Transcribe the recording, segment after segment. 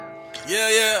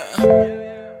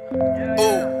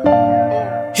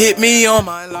Oh, hit me on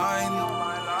my line.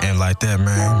 And like that,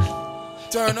 man.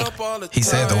 Turn up all the He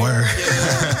said the word.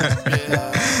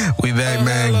 We back,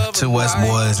 man. Two West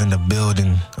Boys in the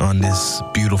building on this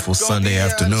beautiful Sunday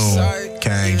afternoon.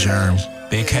 Kang Germ.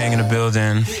 Big Kang in the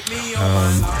building.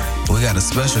 We got a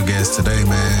special guest today,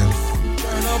 man.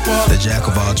 The jack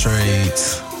of all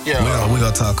trades. Yeah. We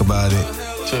gonna talk about it.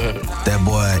 That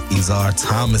boy Izar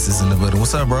Thomas is in the building.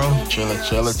 What's up, bro?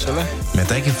 Chillin'. Man,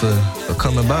 thank you for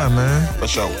coming by, man. For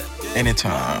sure.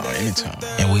 Anytime.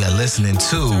 And we are listening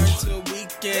to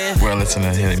We're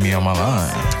listening to Hit Me on My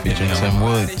Line, featuring Tim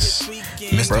Woods.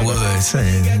 Mr. Brother. Woods.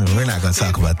 We're not gonna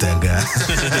talk about that guy.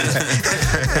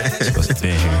 Supposed to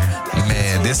be here.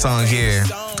 Man, this song here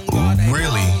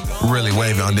really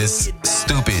wavy on this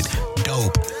stupid,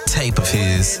 dope tape of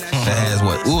his that has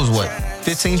what,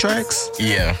 15 tracks?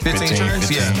 Yeah, 15 tracks?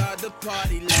 Yeah.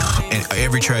 And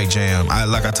every track jam.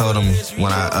 Like I told him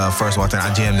when I first walked in,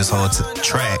 I jammed this whole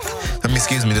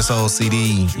this whole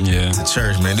CD to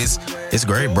church, man. It's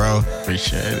great, bro.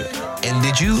 Appreciate it. And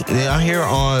did y'all hear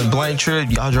on Blank Trip,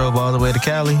 y'all drove all the way to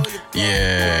Cali?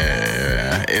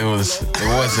 Yeah, it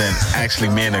wasn't actually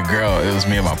me and a girl, it was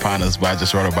me and my partners, but I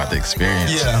just wrote about the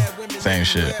experience. Yeah. Same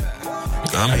shit.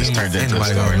 I mean, just turned into a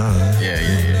anybody story. gonna know.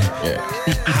 Yeah.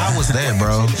 How was that,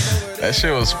 bro? That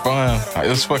shit was fun. It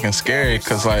was fucking scary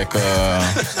because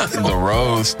the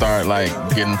roads start like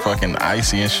getting fucking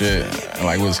icy and shit.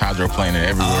 Like it was hydroplaning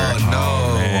everywhere. Oh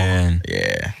no, man.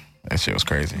 Yeah, that shit was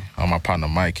crazy. On my partner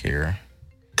Mike here.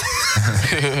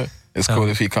 It's cool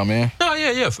if he come in. Oh,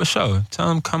 yeah, for sure. Tell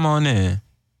him come on in.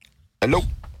 Hello.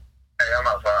 Hey, I'm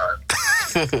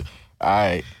outside. All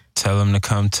right. Tell him to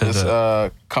come to Just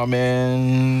come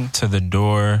in. to the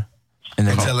door. And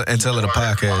then tell her the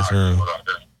podcast room.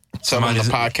 Tell him the Somebody's-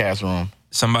 podcast room.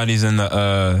 somebody's in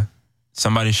the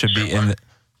somebody should be in the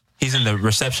he's in the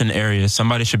reception area.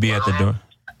 Somebody should be at the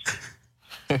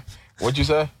door. What'd you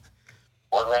say?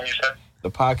 What room you said? The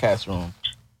podcast room.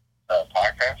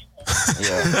 Podcast?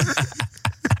 Yeah.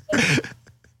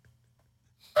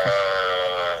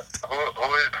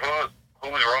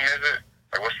 Whose room is it?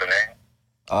 Like, what's the name?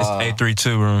 It's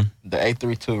 832 room. The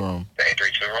 832 room. The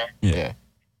 832 room? Yeah.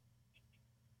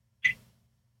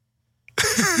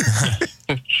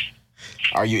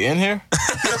 Are you in here?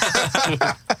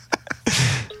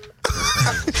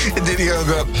 Did he hung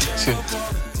up?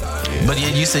 But yeah,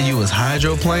 you said you was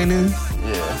hydroplaning?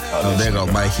 Yeah. Oh, there go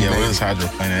Mike. Yeah, we was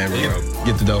hydroplaning everywhere.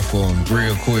 Get the dough for him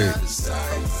real quick.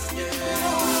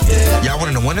 Y'all went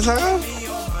in the wintertime?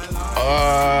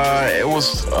 It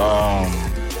was I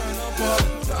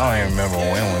don't even remember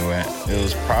when we went. It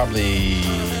was probably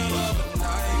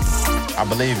I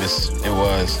believe it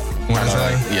was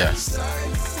Wintertime? yeah.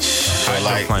 But,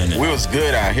 like Hydroplaning. we was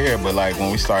good out here, but like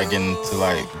when we started getting to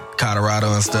like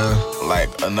Colorado and stuff. like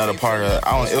another part of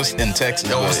it was in Texas.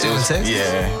 Oh, it but was still in Texas?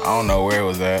 Yeah. I don't know where it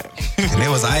was at. And it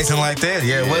was icing like that.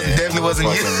 Yeah, it wasn't, definitely wasn't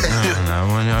you. I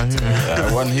wasn't out here.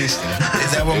 It wasn't Houston.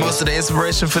 Is that what most of the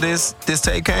inspiration for this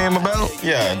tape came about?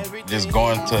 Yeah, just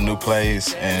going to a new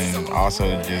place and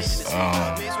also just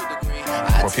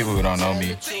for people who don't know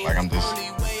me, like I'm just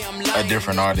a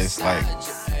different artist. Like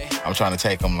I'm trying to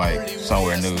take them like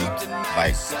somewhere new,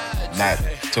 like not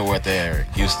to what they're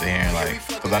used to hearing. Like,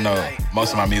 cause I know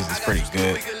most of my music is pretty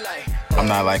good. I'm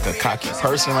not like a cocky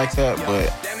person like that,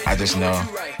 but I just know.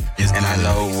 And I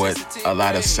know what a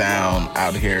lot of sound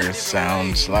out here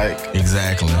sounds like.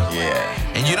 Exactly.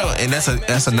 Yeah. And you don't, and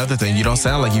that's another thing. You don't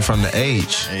sound like you from the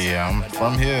age. Yeah, I'm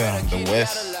from here, the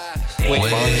West.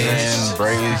 Buntran,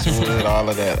 Braeswood, all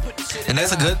of that. And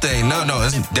that's a good thing. No,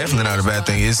 it's definitely not a bad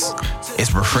thing.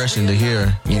 It's refreshing to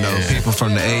hear, people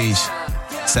from the age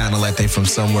sounding like they from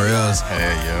somewhere else. Hell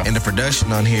yeah. And the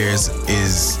production on here is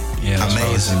that's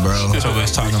amazing, bro. That's what we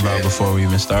was talking about before we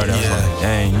even started. I was like,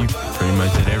 dang, you pretty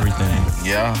much did everything.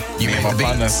 Yeah. You me made and the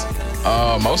my beats?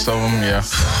 partner. Most of them, yeah.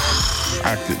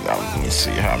 Let me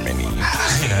see how many.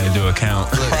 You gotta do a count.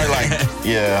 Probably like,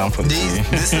 yeah, I'm putting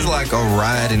This is like a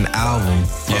riding album.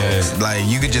 Yeah. Like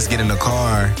you could just get in the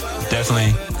car. Definitely,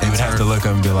 you would have to look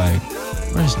up and be like,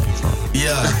 where's that from?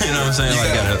 Yeah. You know what I'm saying? You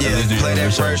Like, gotta do play that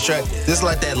research. first track. This is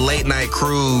like that late night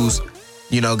cruise.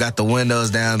 Got the windows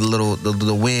down,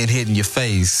 the wind hitting your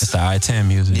face. It's the I-10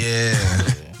 music. Yeah.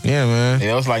 Yeah, man.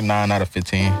 Yeah, it was like 9 out of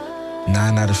 15.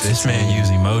 9 out of 15. This man use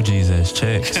emojis as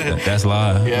checks. That's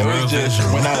live. Yeah, Real we just,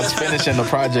 visual. when I was finishing the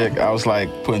project, I was like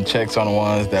putting checks on the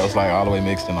ones that was like all the way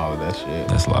mixed and all of that shit.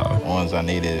 That's live. The ones I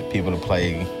needed people to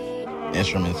play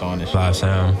instruments on and shit. Live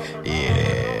sound.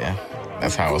 Yeah.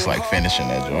 That's how I was like finishing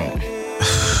that joint.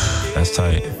 That's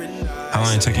tight. How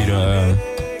long it took you to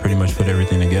pretty much put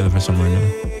everything together for somewhere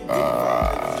new?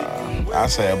 I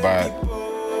say about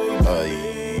a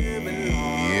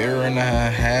year and a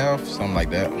half, something like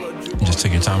that. You just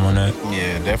took your time on that?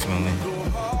 Yeah, definitely.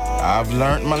 I've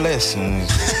learned my lessons.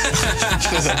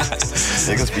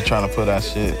 Niggas be trying to put out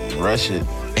shit, rush it.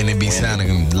 And it be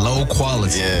sounding low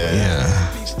quality.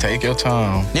 Yeah. Just take your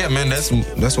time. Yeah, man, that's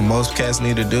what most cats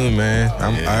need to do, man.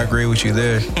 I agree with you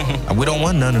there. We don't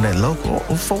want none of that local.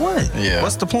 For what? Yeah.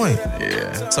 What's the point?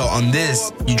 Yeah. So on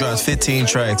this, you dropped 15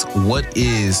 tracks. What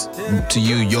is, to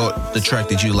you, the track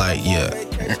that you like? Yeah,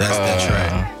 that's that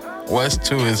track. What's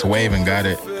two is Wave and Got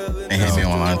It, and Hit Me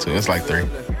Online too. It's like 3.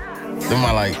 They're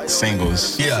my like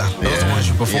singles. Yeah, those are the ones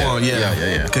you perform.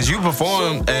 Yeah. Because you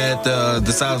performed at the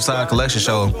Southside Collection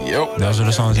Show. Yep. Those are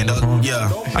the songs you performed?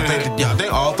 Yeah, I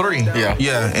think all 3.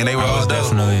 Yeah, and they were I all was dope.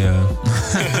 definitely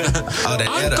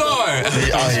Encore.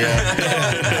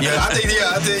 I think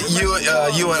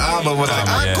you and Alma was like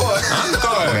encore.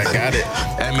 I got it.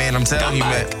 Hey man, I'm telling you,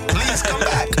 man, please come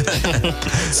back.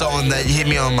 So on that, Hit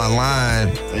Me On My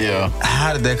Line. Yeah.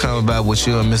 How did that come about with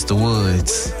you and Mr.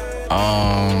 Woods?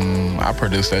 I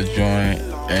produced that joint,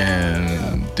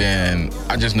 and then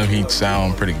I just knew he'd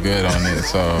sound pretty good on it,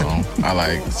 so I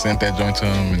like sent that joint to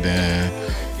him, and then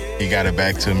he got it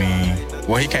back to me.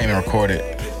 Well, he came and recorded.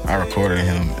 I recorded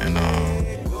him, and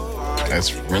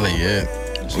that's really it.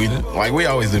 We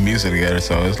always do music together,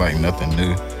 so it's like nothing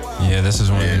new. Yeah, this is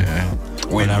when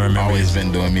We've I remember always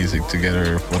been doing music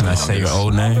together. Can I say your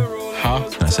old name? Huh?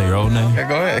 Can I say your old name? Yeah,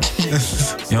 go ahead.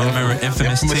 You don't remember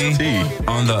Infamous T?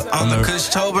 On the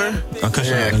Kushtober? On Kush.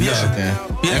 Yeah.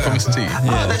 Infamous T.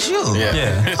 Oh, that's you.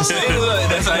 Yeah. See, look,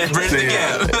 that's how you bridge the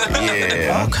gap.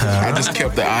 Yeah. Okay. I just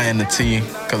kept the I and the T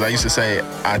because I used to say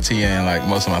IT in like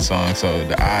most of my songs, so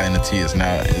the I and the T is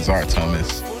now Izar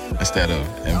Thomas instead of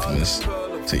Infamous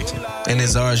T. And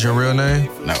is ours your real name?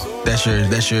 No. That's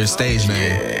your stage name.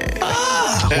 Yeah.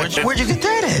 Ah, where'd you get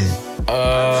that at?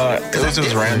 It was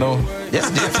just random. That's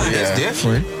different. Yeah. That's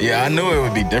different. Yeah, I knew it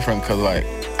would be different because like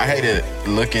I hated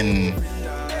looking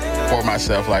for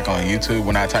myself like on YouTube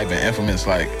when I type in Infamous,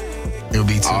 like It'll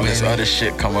be too all this many. other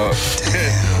shit come up.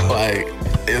 Like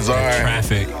Izar,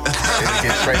 Traffic. it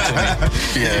gets straight to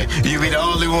me. Yeah. You be the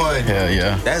only one.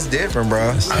 Yeah. That's different, bro.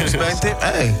 I respect it.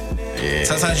 Hey. Yeah.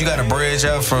 Sometimes you gotta bridge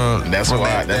up from. That's from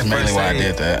why. That's mainly first why I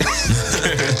stage. did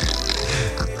that.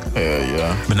 Hell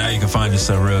yeah. But now you can find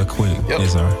yourself real quick. Yep.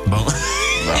 Yes, sir. Boom.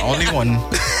 The only one.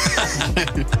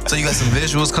 So you got some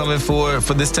visuals coming for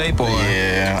this tape, or?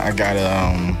 Yeah, I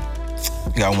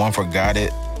got one for Got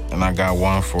It, and I got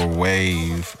one for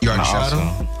Wave. You already And I shot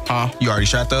them? Huh? You already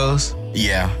shot those?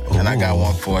 Yeah. And I got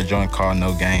one for a joint called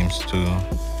No Games too.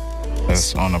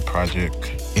 That's on the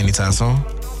project. Anytime soon?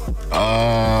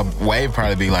 Wave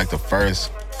probably be like the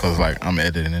first, cause like I'm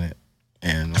editing it.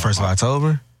 And The 1st of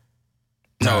October?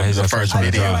 no, he's the the first first one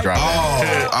to video drop.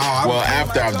 dropped. Well,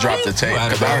 after I've dropped the tape,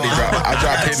 cause I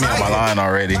dropped Hit Me On My Line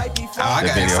already. I The got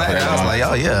video for excited. that I was joint. like,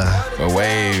 oh yeah. But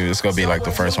Wave, it's gonna be like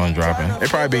the first one dropping. It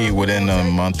probably be within the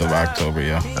month of October,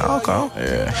 yeah. Okay.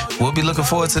 Yeah. We'll be looking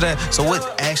forward to that. So what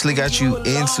actually got you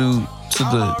into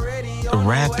the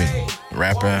rapping?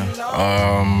 Rapping.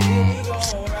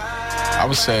 I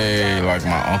would say like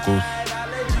my uncles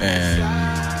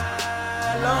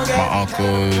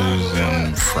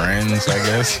and friends, I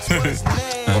guess.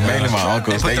 But mainly my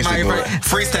uncles. They used to do it.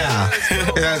 Freestyle.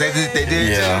 Yeah, they did.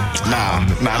 Yeah. Nah,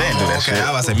 they didn't do that Okay, shit.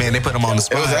 I was about to say, man, they put them on the It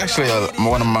spot. was actually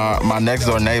one of my next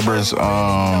door neighbors.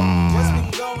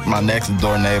 My next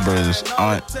door neighbor's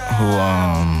aunt who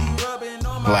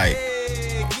like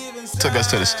took us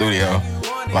to the studio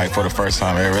like for the first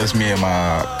time ever. It's me and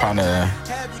my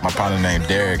partner named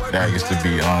Derek. That used to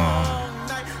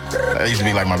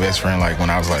be like my best friend like when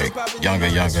I was like younger.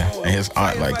 And his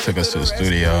aunt like took us to the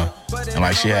studio, and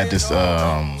like she had this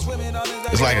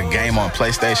it's like a game on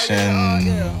PlayStation.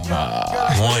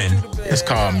 One. It's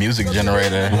called Music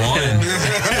Generator.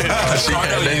 She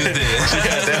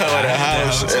had that hoe at her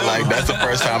house, and like that's the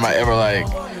first time I ever like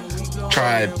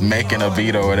tried making a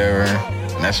beat or whatever.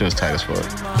 And that shit was tight as fuck.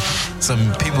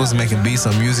 Some people was making beats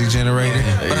on Music Generator.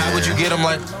 But how would you get them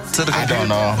like to the computer? I don't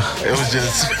know. It was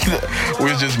just we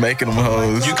was just making them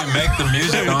hoes. You can make the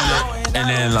music on it and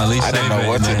then at least I didn't save know it,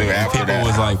 what and to then do after people that.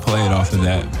 was like played off of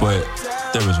that, but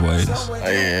there was ways.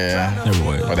 Yeah. There were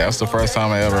ways. But that was the first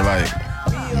time I ever like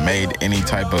made any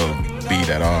type of beat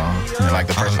at all. And like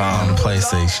the first on time. the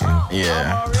PlayStation.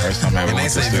 Yeah. First time I ever And they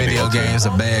went to the say video studio. games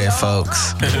are bad,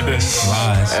 folks.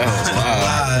 Lies.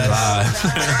 That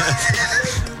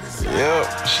Lies.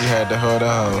 Yep. She had to hold the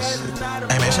house.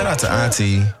 Hey man, shout out to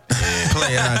Auntie.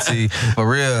 Play Auntie. For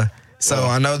real. So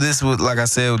I know this was, like I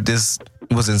said, this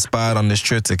was inspired on this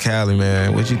trip to Cali,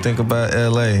 man. What'd you think about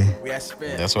LA?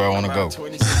 That's where I want to go.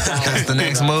 That's the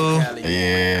next move?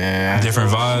 Yeah.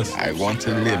 Different vibes. I want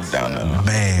to live down there.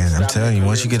 Man, I'm telling you,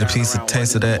 once you get a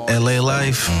taste of that LA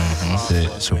life,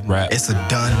 It's a wrap. it's a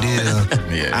done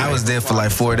deal. Yeah. I was there for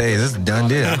like 4 days. It's a done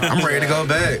deal. I'm ready to go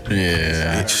back.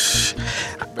 Yeah.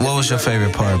 What was your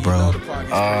favorite part, bro?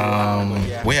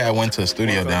 We had went to a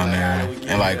studio down there,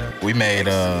 and like we made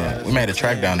a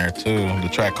track down there too. The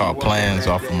track called Plans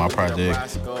off of my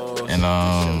project. And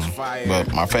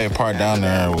but my favorite part down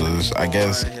there was, I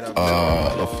guess,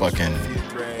 the fucking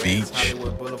beach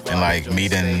and like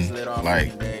meeting,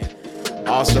 like.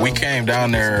 We came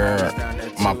down there.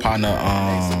 My partner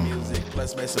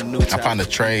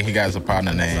Trey, he got a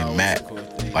partner named Matt.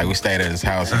 Like we stayed at his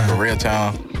house in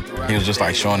Koreatown. He was just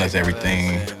like showing us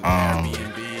everything.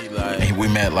 We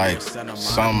met like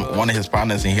one of his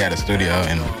partners, and he had a studio,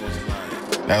 and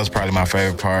that was probably my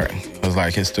favorite part. It was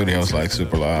like his studio was like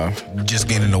super live. Just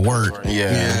getting to work.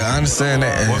 Yeah. I understand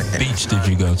that. What beach did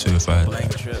you go to?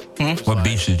 What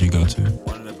beach did you go to?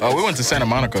 Oh, we went to Santa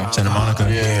Monica. Santa Monica?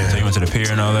 Yeah. So you went to the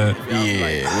pier and all that? Yeah,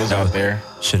 it was out there.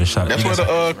 Should have shot. That's where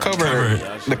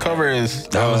the cover is.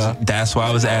 That's why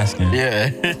I was asking. Yeah.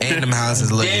 And them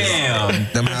houses look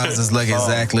them houses look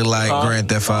exactly like Grand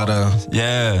Theft Auto.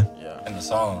 Yeah. And the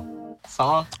song.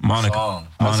 Monica.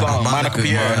 Monica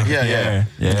Pierre.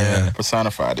 Yeah.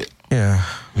 Personified it. Yeah,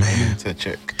 man. To a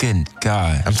chick. Good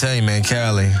God. I'm telling you, man,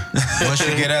 Cali. Once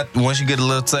you get a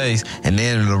little taste, and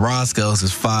then the Roscoe's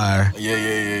is fire.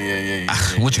 Yeah.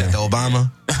 What you got, the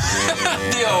Obama? The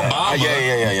Obama.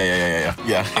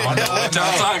 Yeah. I know what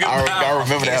y'all talking about. I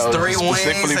remember that. It's 3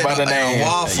 specifically wings by the and a name.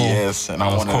 waffle. Yes, and I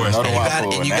Of wanted course. another And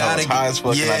waffle. And you that was gotta, high as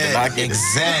fuck, and I did not get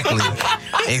exactly.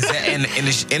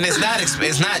 And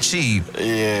it's not cheap. it.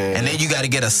 Yeah. And then you got to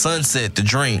get a sunset to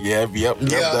drink. Yep.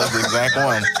 That's the exact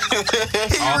one.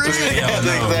 All three of y'all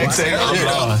know. Exact same I'm shit.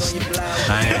 lost.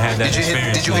 I ain't had that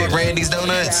experience. Did you hit Randy's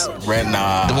Donuts?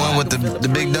 Nah. The one with the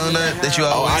big donut that you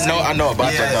Oh, always I know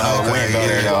about that donut. We ain't go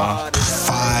there though.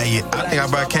 Fire. I think I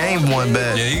brought came one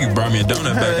back. Yeah, you brought me a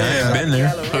donut back. I ain't been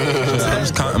there.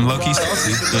 I'm low-key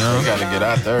salty, you know? We gotta get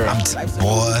out there.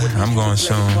 Boy. I'm going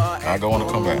soon. I go want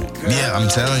to come back. Yeah, I'm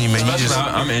telling you, man. You just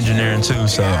I'm engineering too,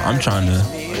 so I'm trying to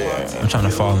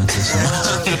fall into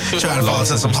some trying to fall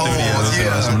into some holes.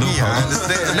 studios, some loopholes. I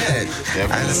understand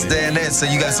that. I understand that. So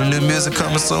you got some new music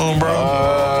coming soon, bro?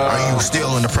 Are you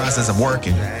still in the process of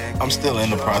working? I'm still in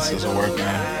the process of working.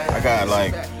 I got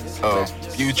like a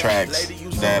few tracks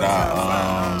that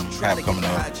I have coming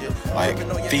up, like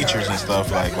features and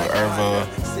stuff, like with Irva,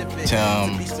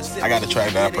 Tim. I got a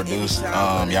track that I produced.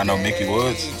 Y'all know Mickey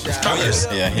Woods? Oh, yes.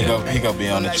 Yeah, he go be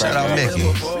on the track. Shout out that I Mickey.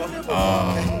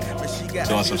 produced.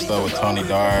 Doing some stuff with Tony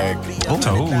Dark. Oh,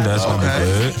 that's gonna be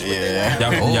good. Yeah.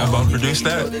 Y'all both produced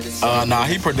that? Nah,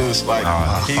 he produced like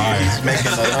he's making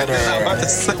another.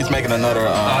 He's making another.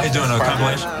 He's doing a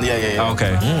project. compilation? Yeah.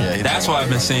 Okay. Yeah, he's That's doing why I've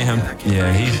been seeing him.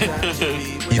 Yeah, You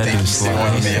that think dude's He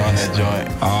wanted me on that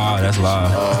joint. Oh, that's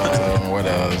live. What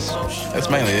else? That's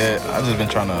mainly it. I've just been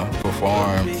trying to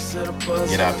perform,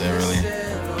 get out there really.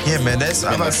 Yeah, man.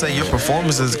 I'm about to say your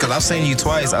performances, because I've seen you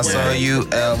twice. I saw you.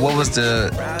 What was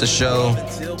the show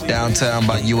downtown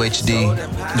by UHD?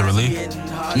 The relief?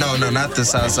 No, not the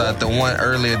Southside. The one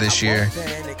earlier this year.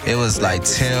 It was like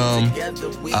Tim,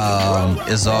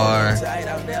 Izar.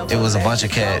 It was a bunch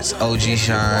of cats. OG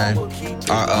Shine.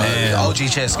 OG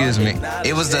Chat, excuse me.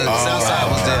 It was the Southside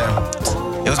was there.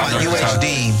 It was by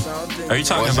UHD. Are you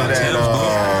talking Was about it at,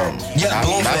 Tim's? Yeah,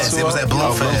 Bloomfest. It was at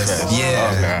Bloomfest.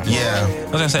 Yeah, Okay. yeah. I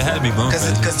was gonna say it had to be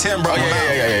Bloomfest. Because Tim brought him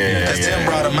out. Because Tim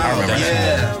brought him out.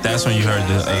 Yeah. That's when you heard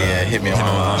the hit me on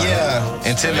my line. Yeah,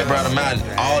 and Tim had brought him out.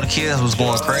 And all the kids was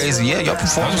going crazy. Yeah, your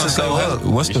performances go up.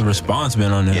 What's the response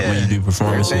been on it when you do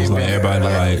performances? Like everybody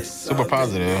like Super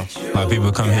positive. like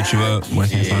people come hit you up when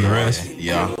you find the rest.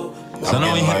 Yeah. So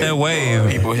now you hit that wave.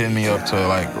 People hit me up to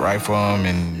like write for them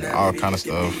and all kind of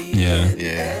stuff. Yeah.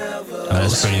 Yeah. Oh,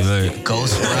 that's pretty lit.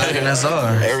 Ghost Rock and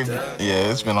SR.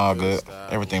 It's been all good.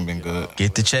 Everything been good.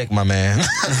 Get the check, my man.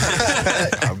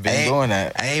 I've been doing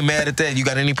that. I ain't mad at that. You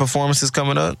got any performances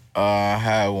coming up? I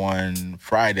had one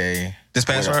Friday. This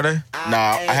past Friday? Nah,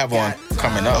 I have one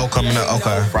coming up. Oh, coming up.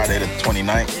 Okay. Friday the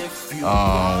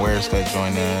 29th. Where's that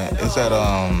joint at? It's at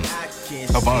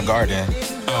Avant Garden.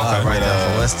 Right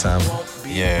there for West Time.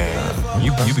 Yeah.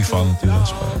 You be falling through that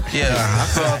spot. Yeah, I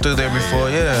fell through there before.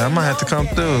 Yeah, I might have to come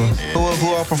through. Who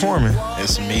all performing?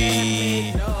 It's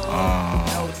me. Who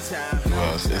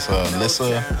else? It's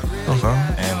Alyssa Okay.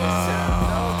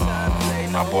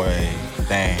 and my boy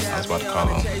Dang. I was about to call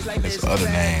him his other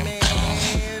name.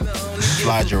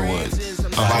 Flodger Woods.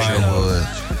 Michael Wood.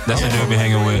 That's the dude be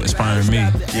hanging with, inspiring me.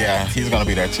 Yeah, he's gonna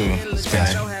be there too.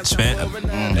 Spent?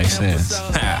 Makes sense.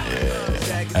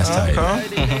 That's tight.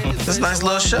 Okay. That's a nice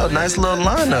little show, nice little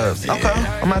lineup. Okay,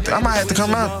 I might have to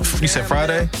come out. You said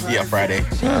Friday? Yeah, Friday.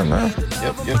 Yeah, man.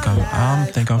 Yep. I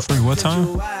think I'm free. What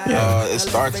time? It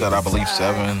starts at I believe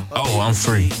 7. Oh, I'm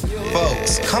free.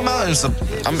 Folks, come out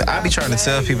and I be trying to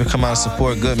tell people to come out and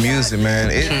support good music, man.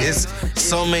 It's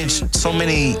so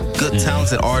many good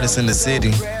talented artists in the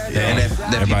city. And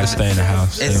that Everybody stay in the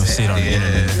house. They don't see it on the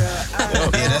internet.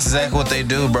 Yeah, that's exactly what they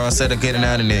do, bro. Instead of getting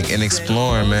out and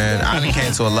exploring, man. I done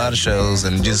came to a lot of shows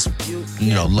and just,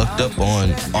 looked up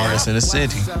on artists in the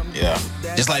city. Yeah.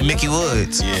 Just like Mickey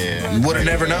Woods. Yeah. Would have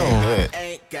never known.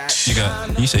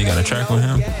 Good. You say you got a track with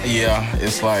him? Yeah,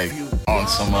 it's like on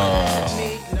some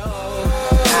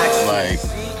like.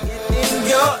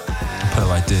 Put it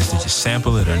like this: did you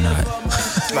sample it or not?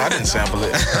 No, I didn't sample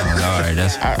it. All right,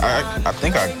 that's. I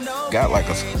think I got like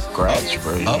a scratch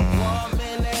version.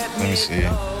 Let me see.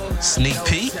 Sneak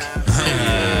peek.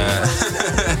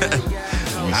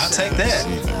 I'll take that.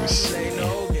 Let me see.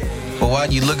 But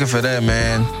while you looking for that,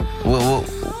 man,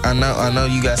 I know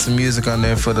you got some music on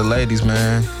there for the ladies,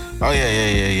 man. Oh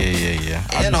yeah.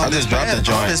 And I just dropped the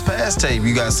joint. On this past tape,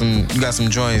 you got some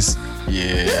joints.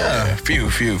 Yeah. Few.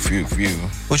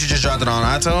 What, you just dropped it on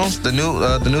iTunes? The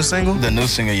new single? The new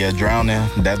single, yeah, Drowning.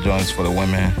 That joint's for the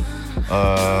women.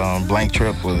 Blank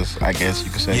Trip was, I guess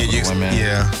you could say, for the women.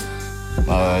 Yeah.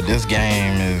 This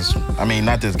game is,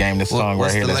 not this game, this song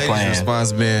right here that's playing. What's the latest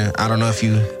response been? I don't know if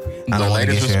you... I don't want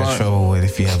to get you in trouble with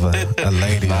if you have a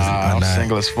lady. Nah, I'm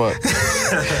single as fuck.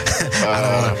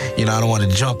 I don't want to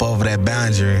jump over that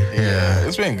boundary. Yeah,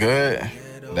 it's been good.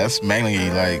 That's mainly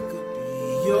like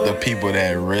the people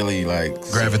that really like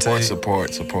gravitate,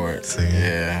 support. See,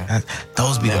 yeah,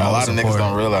 those be the most a lot of niggas important.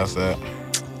 don't realize that.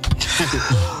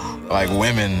 Like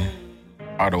women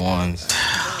are the ones.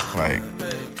 Like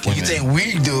women. You think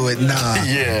we do it? Nah,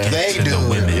 yeah, they do the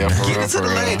women. Yeah, for Get real, it to for the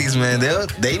real. ladies, man.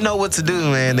 They know what to do,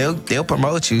 man. They'll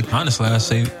promote you. Honestly, I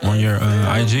see on your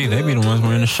IG, they be the ones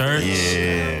wearing the shirts.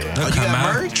 Yeah, They'll You come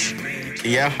got out. merch?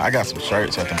 yeah. I got some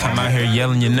shirts at the Come moment. out here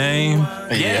yelling your name.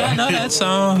 Yeah. I know that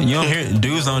song. You don't hear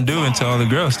dudes don't do it until all the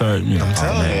girls start. I'm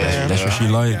telling you, man. That's what she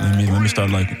like. Let me start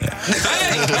liking that.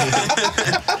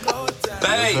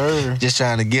 Hey. Just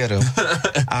trying to get them.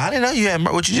 I didn't know you had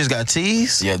merch. What, you just got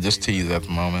tees? Yeah, just tees at the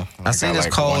moment. I see got, this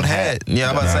like, cold one hat. Yeah,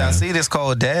 I'm about to say, I see this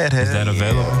cold dad hat. Is that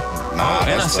available? Nah,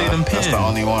 and I that's see them That's the pins.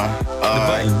 only one.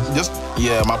 buttons.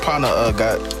 My partner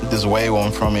got this wave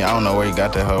one from me. I don't know where he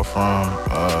got the hell from.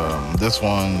 This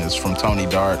one is from Tony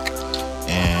Dark,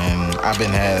 and I've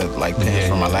been had like pins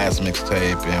from my last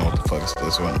mixtape. And what the fuck is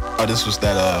this one? Oh, this was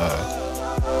that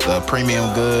the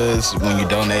premium goods when you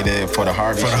donated for the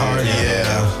Harvey. For the shit. Harvey,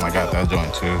 yeah. I got that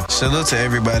joint too. Salute to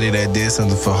everybody that did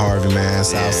something for Harvey, man.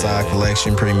 Southside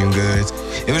Collection, Premium Goods.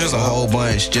 It was just a whole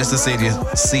bunch just to see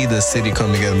the city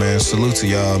come together, man. Salute to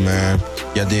y'all, man.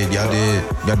 Y'all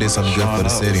did something good for the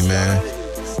city, man.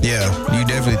 Yeah,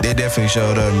 they definitely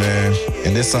showed up, man.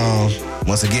 And this song,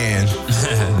 once again,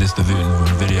 This the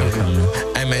video coming.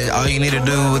 hey man, all you need to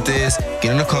do with this,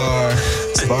 get in the car,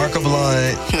 spark a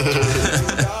blunt,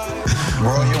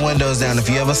 roll your windows down. If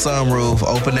you have a sunroof,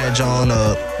 open that joint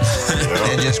up,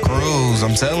 and just cruise.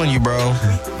 I'm telling you, bro.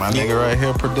 My nigga right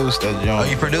here produced that joint. Oh,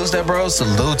 you produced that, bro?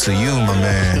 Salute to you, my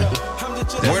man.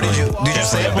 Where did you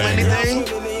sample anything?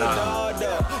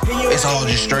 It's all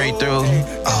just straight through.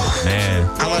 Oh Man.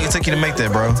 how long it took you to make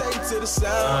that, bro?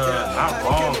 Not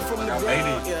wrong. I made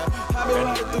it.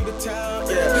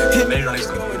 Made it on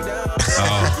Instagram.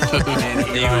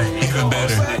 Even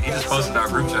better. He just posted our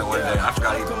group chat one day. I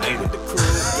forgot he even made it.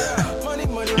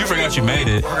 You forgot you made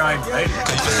it. I forgot he made it. You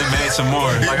must have made some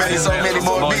more. made so many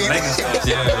more beats.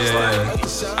 Yeah.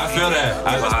 I feel that. I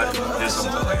did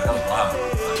something like that was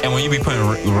wild. And when you be putting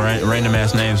random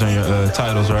ass names on your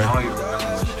titles, I right? don't even remember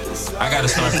that shit. I gotta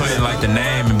start putting like the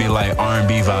name and be like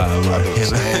R&B vibe. Or,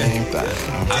 Same thing.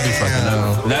 I be fucking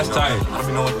up. That's tight. I don't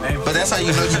even know what the name is. But that's how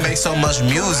you know you make so much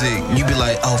music. You be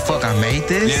like, oh fuck, I made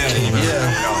this?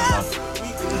 Yeah.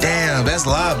 Damn, that's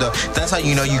live though. That's how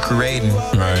you know you creating.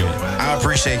 Right. I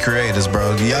appreciate creators,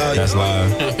 bro. That's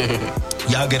live.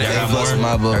 Y'all get an A+ in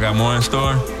my book. I got more in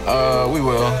store. We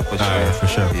will. For sure. Alright, for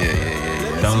sure.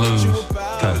 Yeah. Don't lose.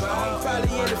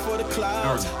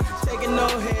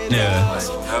 Yeah.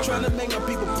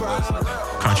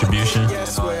 Contribution.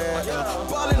 That's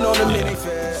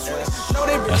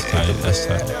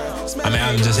tight. I mean,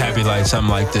 I'm just happy like something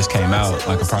like this came out,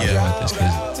 like a project like this,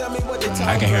 because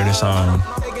I can hear this song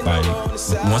Like,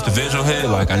 once the visual hit,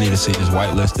 like, I need to see this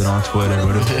whitelisted on Twitter,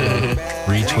 whatever,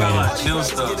 retweeted. Chill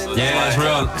stuff. Yeah, it's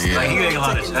real. Like, he make a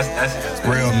lot of that's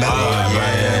Real mellow.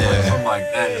 Yeah. Something like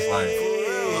that is like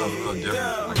a little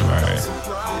different.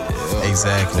 Right.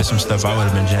 Exactly. There's some stuff I would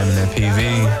have been jamming at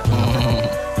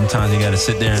PV. Sometimes you got to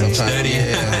sit there and study.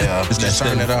 Yeah. It's Just that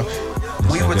turn it study.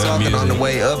 off. We that were good talking on the music.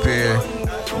 way up here.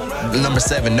 Number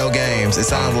 7, No Games. It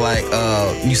sounds like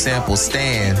you sample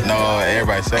Stan. No,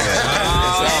 everybody say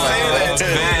that.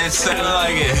 Man, it sounded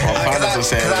like it. Because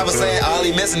I was saying all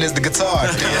he missing is the guitar.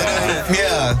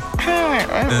 Yeah.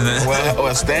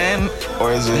 Well, Stan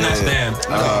or is it? Not Stan.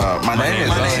 My name is.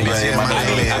 My name is, yeah, my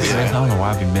name is. I don't know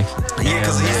why I be mixing. Yeah,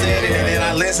 because he said it, and then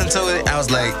I listened to it. I was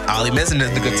like, all he missing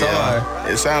is the guitar. Yeah,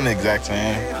 it sounded the exact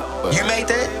same. But, You made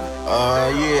that?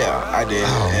 yeah, I did.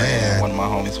 Oh, and man. one of my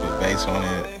homies put bass on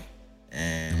it,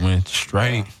 and Went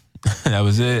straight. That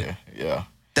was it. yeah.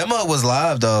 That mug was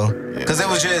live though, because it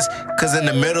was just because in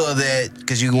the middle of that,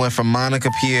 because you went from Monica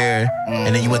Pierre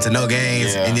and then you went to No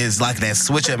Games, Yeah. and it's like that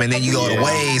switch up, and then you go to Yeah.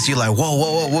 Waves. You're like,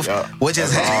 whoa, what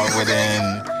just That's all happened?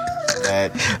 within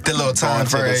that The little time going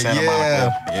to the frame, Santa yeah.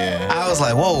 Monica. Yeah. I was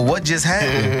like, whoa, what just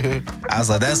happened? I was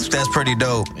like, that's pretty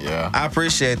dope. Yeah. I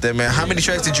appreciate that, man. How many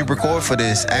tracks did you record for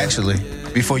this actually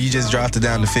before you just dropped it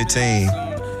down to 15?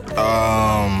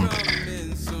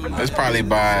 It's probably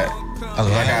by.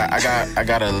 I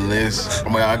got a list.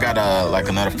 Well, I got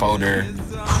another folder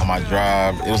on my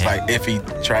drive. It was like iffy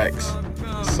tracks,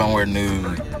 somewhere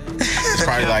new. It's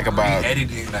probably like about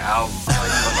Editing the album.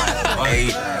 Like,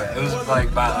 8. It was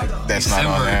like by like That's not December,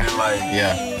 on there. and, like,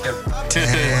 Yeah. kept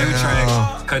new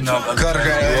tracks, cutting off other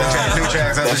tracks. New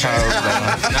tracks. That's how it was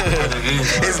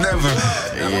done. It's never.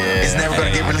 Yeah. It's never gonna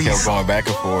get I kept released. going back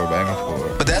and forth, back and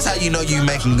forth. But that's how you know you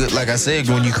making good. Like I said,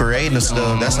 when you creating the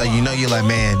stuff, that's how you know you're like,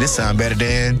 man, this sound better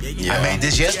than I made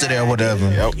this yesterday or whatever.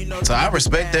 Yep. So I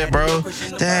respect that, bro.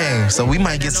 Dang. So we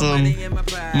might get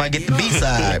the B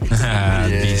side.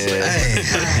 Hey,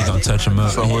 He gonna touch him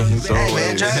up. hey,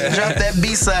 man, drop that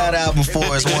B side album for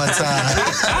us one time.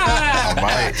 I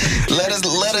might. let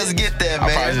us get that,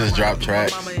 I probably man. just drop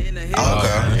tracks. Okay.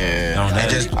 Yeah. On that.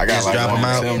 Just- I got just like drop 'em one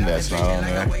out. Tim that's not on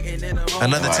there.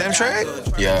 Another Tim track?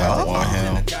 Yeah, one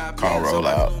him called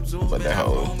Rollout, but that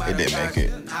whole it didn't make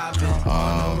it.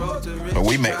 But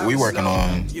we working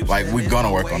on we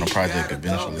gonna work on a project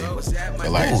eventually. But,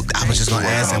 like, Ooh, I was just gonna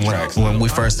we ask working him on tracks. when we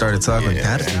first started talking.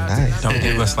 Yeah. That'd be nice. Don't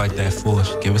give us like that full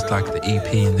shit. Give us like the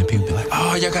EP, and then people be like,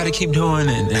 oh, y'all gotta keep doing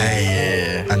it. And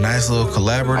Hey, Yeah. a nice little I'm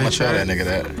collaborative gonna tell track. that nigga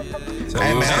that.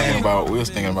 Hey, man. We was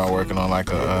thinking about working on like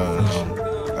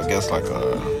I guess like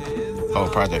a whole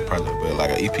project, but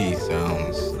like an EP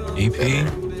sounds. EP,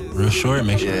 real short,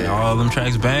 make sure Yeah. all them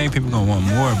tracks bang. People gonna want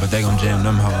more, but they gonna jam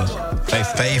them hoes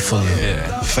Faithfully.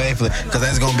 Yeah. Faithfully. Because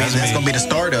that's gonna be the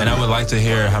start of And it. I would like to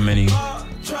hear how many, you know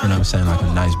what I'm saying, like a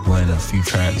nice blend of a few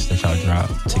tracks that y'all drop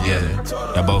together.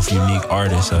 Y'all both unique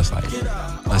artists, so it's like,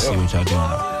 let's see what y'all do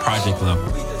on a project level.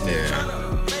 Yeah.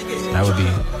 That would be.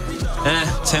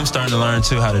 Tim's starting to learn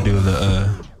too how to do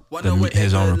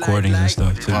his own recordings and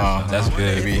stuff too. So that's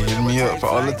good. Baby, hit me up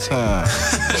all the time.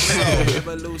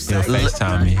 He'll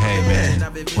FaceTime me. Hey man,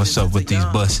 what's up with these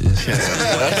buses?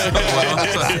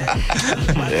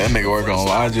 That nigga work on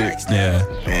Logic. Yeah.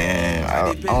 And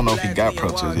I don't know if he got Pro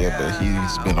Tools yet, but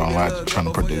he's been on Logic trying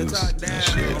to produce and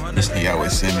shit. He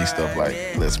always send me stuff like,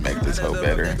 let's make this whole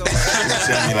better. He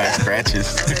send me like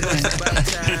scratches.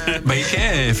 But he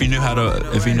can if you knew how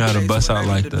to bust out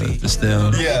like the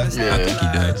stem. Yeah. I think he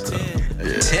does. So.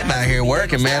 Tim out here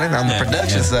working, man, on the Yeah,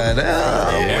 production yeah. side.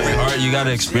 Every art you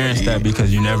gotta experience that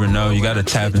because you never know. You gotta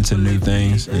tap into new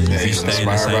things. And if you he's stay in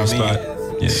the inspired same by me.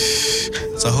 spot,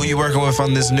 yeah. So who you working with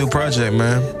on this new project,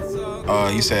 man?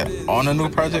 You said on a new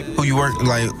project? Who you work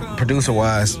like producer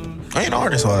wise? Ain't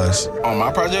artist wise. On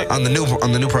my project? On the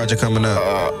new project coming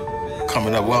up.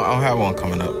 Coming up. Well, I don't have one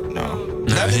coming up. No.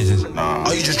 No, he just. No.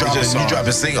 Oh, you just dropped It's it. You songs. dropped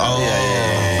a single. Oh,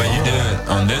 Yeah. But you did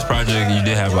on this project. You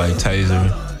did have like Taser.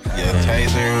 Yeah,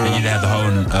 Taser. And you did have the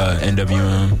whole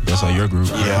NWM. That's all your group.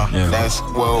 Yeah, that's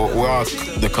we're all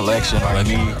the collection. Like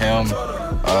me, him,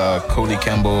 Cody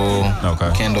Kimball,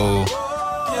 Okay. Kendall,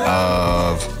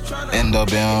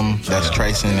 NWM. That's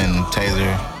Tracing and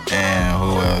Taser, and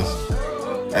who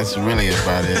else? That's really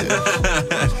about it.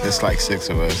 It's like 6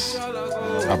 of us,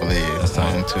 I believe. That's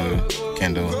tight. 1, 2,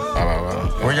 Kendall. Blah, blah,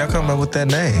 blah. where y'all coming up with that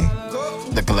name?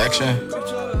 The collection.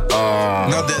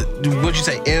 No, what'd you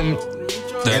say?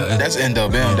 That's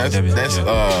NWM. That's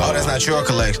that's not your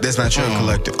collection. That's not your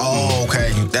collective. Oh,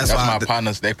 okay. That's why my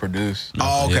partners. They produce.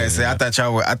 Oh, okay. See, I thought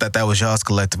that was y'all's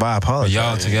collective. I apologize.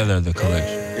 Y'all together the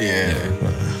collection. Yeah.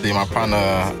 See, my partner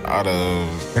out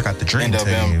of I got the dream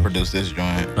NWM team. produced this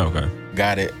joint. Okay.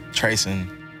 Got it. Tracing.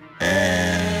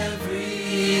 And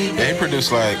they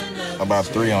produced like about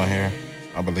 3 on here.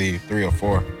 I believe 3 or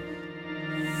 4.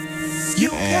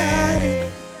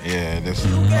 And yeah, this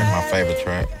is like my favorite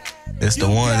track. It's the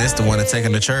one. It's the one that's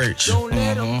taking to church.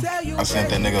 Mm-hmm. I sent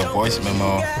that nigga a voice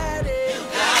memo,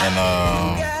 and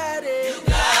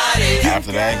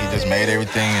after that, he just made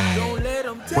everything. And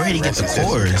where did he get the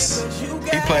chorus?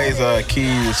 He plays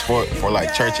keys for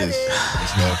like churches and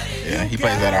stuff. Yeah, he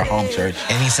plays at our home church.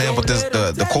 And he sampled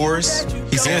the chorus.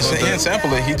 He didn't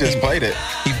sample it. He just played it.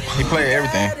 He played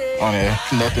everything on it.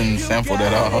 Nothing sampled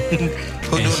at all.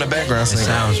 Who doing the background singing? It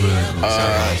sounds really.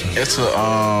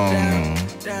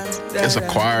 It's a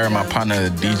choir my partner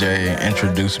DJ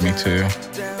introduced me to.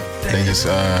 They just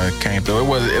came through.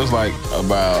 It was like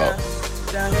about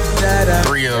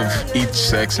 3 of each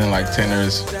section, like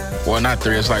tenors. Well, not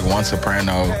 3. It's like 1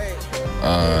 soprano,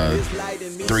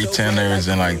 3 tenors,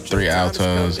 and like 3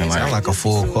 altos, and like a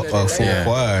full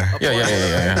choir.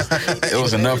 Yeah. It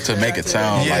was enough to make it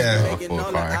sound like a full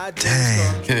choir.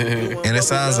 Dang. And it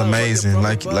sounds amazing,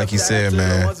 like you said,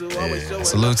 man. Yeah.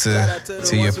 Salute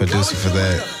to your producer for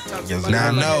that. Now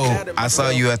I know I saw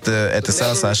you at the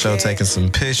Southside show taking some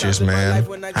pictures, man.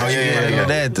 How you into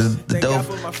that? The dope.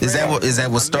 Is that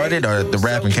what started, or the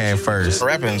rapping came first? The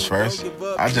rapping's first.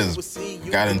 I just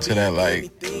got into that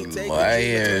like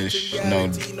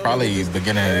probably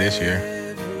beginning of this year.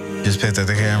 Just picked up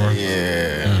the camera?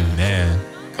 Yeah. Man.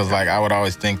 Cause like I would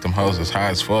always think them hoes was high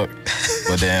as fuck.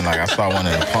 But then like I saw one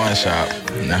at a pawn shop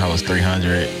and that hoe was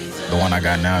 300. The one I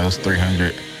got now was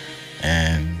 300.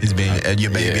 And it's been your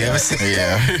baby ever since.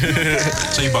 Yeah.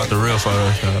 So you bought the real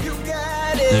Photoshop?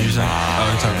 You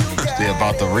Still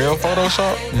bought the real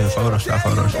Photoshop? Yeah,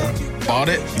 Photoshop. Bought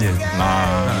it? Yeah.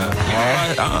 Nah.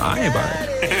 I ain't bought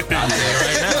it. I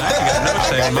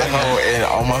got that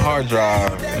hoe on my hard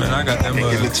drive. Man, I got that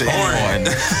mother torrent.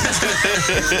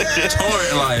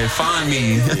 Torrent, like, find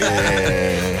me.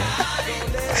 Yeah.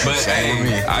 But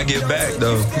hey, I get back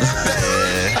though.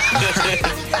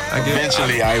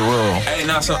 Eventually I will. Hey,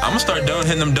 now so I'm gonna start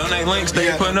hitting them donate links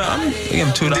they putting up. I'm give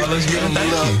them $2.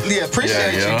 Thank you. Yeah,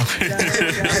 appreciate you.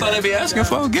 That's all they be asking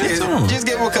for. Give it to them. Just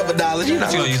give them a couple dollars. You know,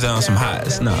 you gonna use that on some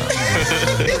highs? No.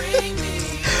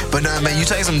 But nah, man, you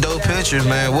take some dope pictures,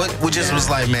 man. What just was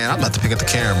like, man, I'm about to pick up the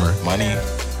camera. Money.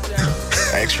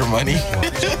 Extra money.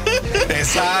 That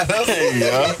side hustle.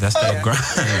 Yeah. That's that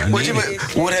grind.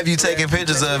 What have you taken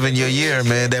pictures of in your year,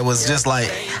 man, that was just like,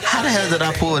 how the hell did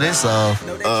I pull this off?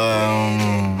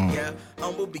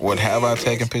 What have I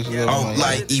taken pictures of? Oh,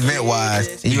 like event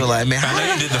wise. You were like, man, I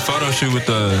know you did the photo shoot with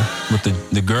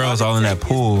the girls all in that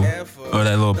pool. Or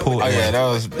that little pool. Oh yeah, that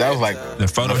was like the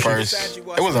photo first. It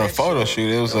wasn't a photo shoot.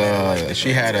 It was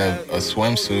she had a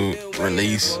swimsuit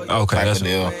release type of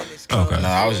deal. Okay. No,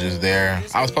 I was just there.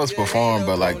 I was supposed to perform,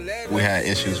 but like we had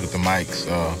issues with the mic,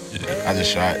 so I just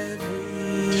shot.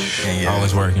 And,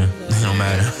 always working. It don't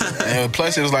matter. And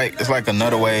plus, it's like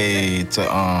another way to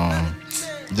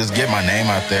just get my name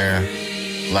out there,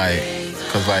 like,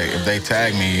 cause like if they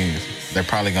tag me, they're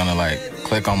probably gonna like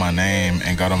click on my name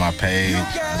and go to my page.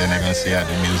 Then they're gonna see I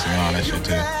do music and all that shit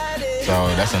too. So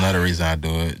that's another reason I do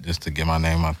it, just to get my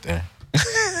name out there.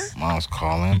 Mom's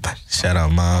calling. Shout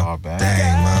out, Mom. Call back.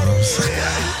 Dang, Moms.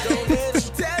 Yeah.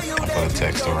 I'm gonna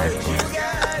text her right quick.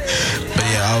 But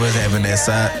yeah, always having that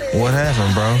side. What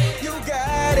happened, bro?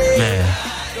 Man,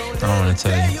 I don't want to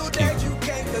tell you.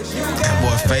 That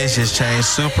boy face just changed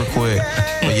super quick.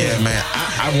 But yeah, man,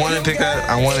 I want to pick up.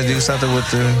 I want to do something with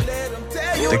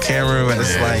the camera, but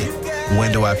it's like,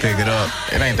 when do I pick it up?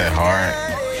 It ain't that hard.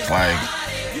 Like,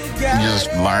 you just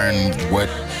learn what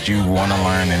you want to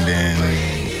learn and then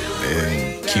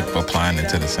keep applying it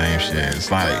to the same shit. It's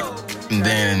like, and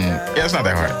then, it's not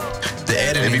that hard. The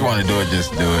editing. If you want to do it,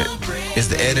 just do it. It's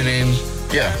the editing.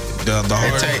 Yeah. The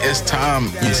hard. It's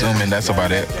time consuming. That's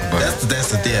about it. But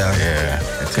that's the deal. Yeah.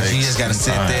 Because you just got to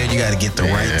sit there. You got to get the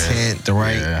right tint, the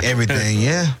right everything.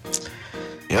 Yeah.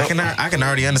 Yep. I can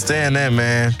already understand that,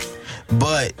 man.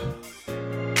 But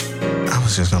I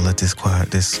was just gonna let this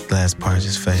last part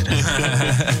just fade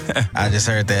out. I just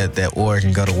heard that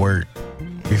organ go to work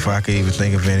before I could even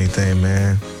think of anything,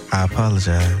 man. I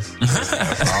apologize.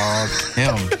 That's all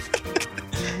him.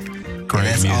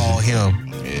 That's all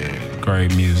him. Yeah.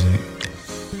 Great music.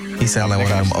 He sound like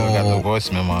one of them old. Got the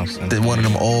voice memos. One of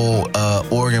them old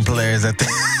organ players at the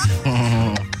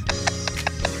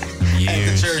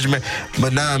church church, man.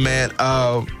 But nah, man.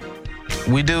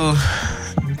 We do.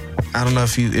 I don't know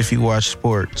if you watch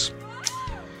sports,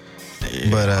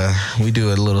 but we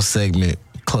do a little segment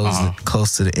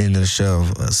close to the end of the show.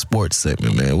 A sports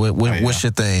segment, man. What's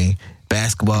your thing?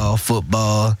 Basketball,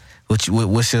 football. What's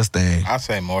your thing? I'd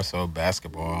say more so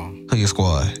basketball. Who your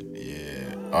squad?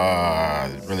 Yeah.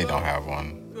 Really don't have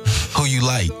one. Who you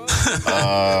like?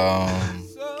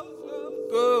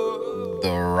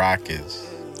 The Rockets.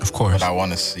 Of course. But I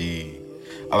want to see.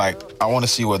 I want to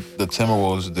see what the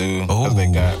Timberwolves do because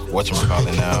they got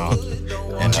whatchamacallit now.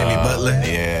 And Jimmy Butler.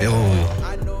 Yeah.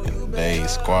 And they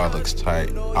squad looks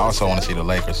tight. I also want to see the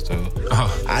Lakers too.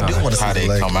 I do want to see how the they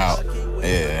Lakers. come out.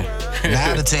 Yeah.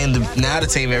 Now the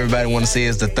team everybody want to see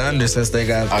is the Thunder since they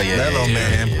got Melo,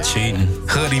 man. Yeah. Cheating.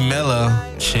 Hoodie Melo.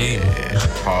 Cheating. Yeah.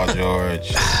 Paul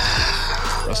George.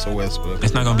 Russell Westbrook.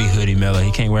 It's not gonna be Hoodie Melo. He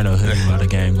can't wear no hoodie while the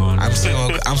game going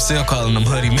on. I'm still calling him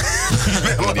Hoodie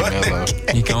Melo.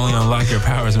 You can only unlock your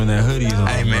powers when that hoodie's on.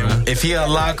 Hey man, bro. if he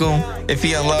unlock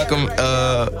him,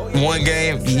 one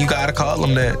game, you gotta call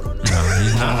him that. No,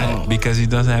 he's not because he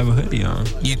doesn't have a hoodie on.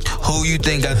 Who you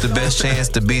think got the best chance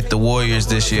to beat the Warriors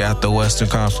this year at the Western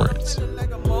Conference?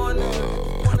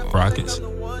 Rockets.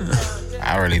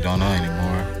 I really don't know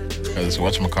anymore because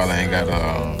whatchamacallit ain't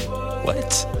got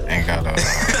What? ain't got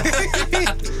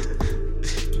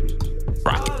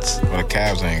Rockets. well, the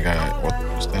Cavs ain't got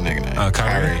what's that nigga name?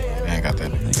 Kyrie. They ain't got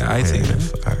that. They got IT,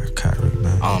 man. Kyrie,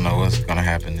 man. I don't know what's gonna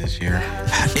happen this year.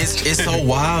 It's so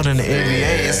wild in the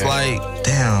NBA. It's like,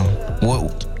 damn,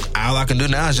 what? All I can do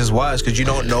now is just watch because you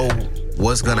don't know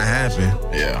what's gonna happen.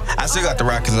 Yeah. I still got the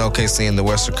Rockets and OKC in the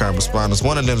Western Conference Finals.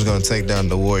 One of them is gonna take down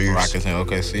the Warriors. Rockets and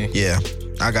OKC. Yeah,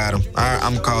 I got them.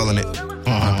 I'm calling it.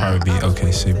 I'll probably be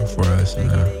OKC before us.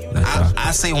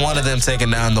 I see one of them taking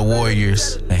down the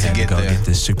Warriors They to had to get go there. get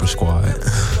this super squad.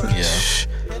 Yeah.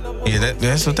 Yeah,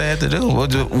 that's what they had to do.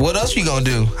 What else you gonna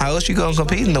do? How else you gonna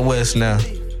compete in the West now?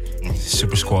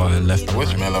 Super squad left. I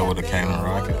wish Melo would have came to the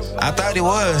Rockets. I thought he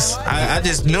was. I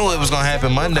just knew it was gonna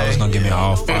happen Monday. I was gonna give me an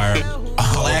all fire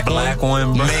black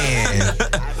one, bro. Man,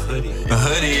 A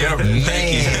hoodie,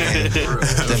 man,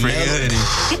 the free Melo-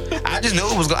 hoodie. I just knew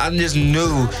it was. I just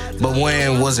knew. But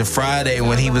when was it Friday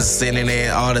when he was sitting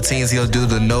there? All the teams he'll do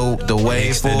the wave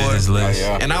Extended for. his list. Oh,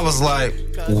 yeah. And I was like,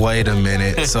 wait a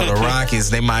minute. So the Rockets,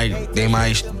 they might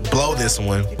blow this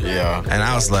one. Yeah. And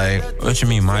I was like, What you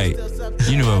mean, Mike?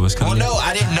 You knew it was well, coming. no,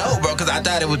 I didn't know, bro, because I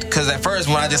thought it would. Because at first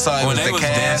when I just saw it When was they the was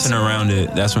Cavs. dancing around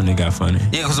it, that's when it got funny.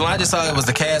 Yeah, because when I just saw it was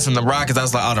the Cavs and the Rockets, I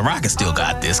was like, oh, the Rockets still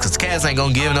got this, because the Cavs ain't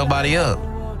gonna give nobody up.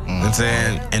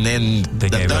 And then They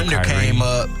the gave up Thunder Kyrie. came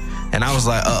up, and I was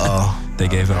like, They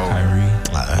gave up Kyrie.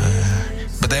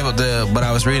 But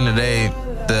I was reading today,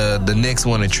 the Knicks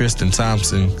wanted Tristan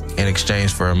Thompson in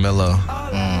exchange for a Melo.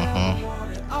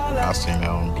 I seen that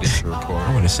on Bleacher Report.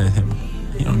 I would have sent him.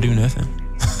 He don't do nothing.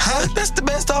 Huh? That's the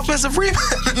best offensive rebound.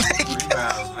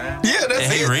 Yeah,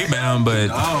 that's He it. rebound, but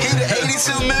He's the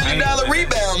 $82 million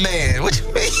rebound man. What you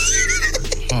mean?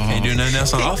 can't do nothing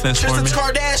else on offense for Tristan me.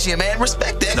 Kardashian, man.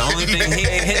 Respect that. The only thing he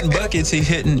ain't hitting buckets, he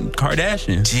hitting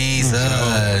Kardashian.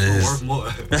 Jesus.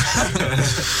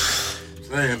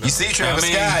 You see Travis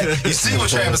Scott. You see what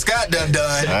Travis Scott done.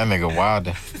 That nigga wild.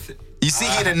 You see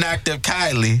he done knocked up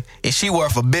Kylie, and she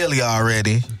worth $1 billion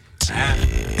already.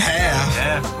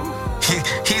 Half.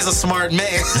 He's a smart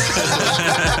man.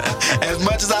 As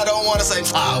much as I don't want to say,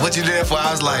 what you there for?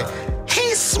 I was like,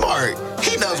 he's smart.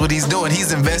 He knows what he's doing.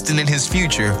 He's investing in his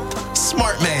future.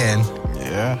 Smart man.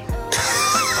 Yeah.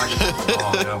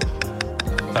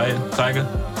 Tiger?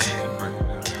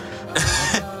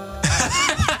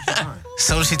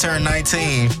 Soon as she turned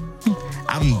 19,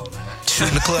 I'm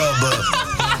shooting the club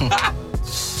up.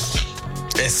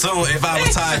 If I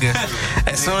was Tiger,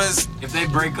 as soon as If they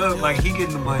break up, like he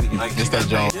getting the money. Like It's that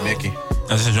John Mickey.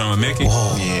 That's a drum with Mickey.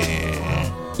 whoa,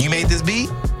 Yeah. you made this beat?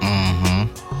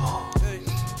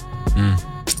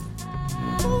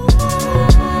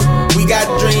 We got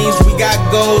dreams, we got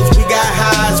goals, we got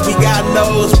highs, we got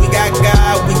lows, we got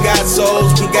God, we got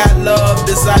souls, we got love,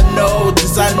 this I know,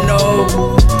 this I know.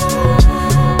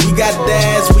 We got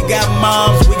dads, we got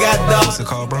moms, we got dogs. What's it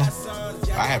called, bro?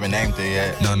 I haven't named it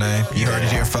yet. No name. You heard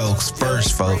it here, folks.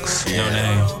 First, folks. No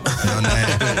name. No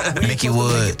name. Mickey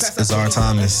Woods, Azar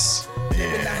Thomas.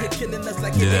 Yeah. Did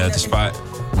that at the spot.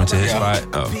 Went to his Yeah. spot.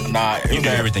 Oh. Nah, You do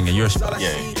everything in your spot.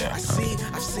 Yeah.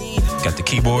 Got the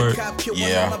keyboard.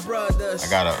 Yeah. I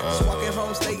got a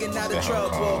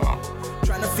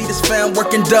Trying to feed his fam,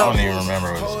 working I dumb. don't even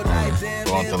remember what it's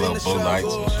going through little blue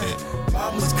lights and shit.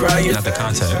 Crying. Not the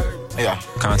contact. Yeah.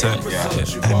 Contact? Yeah.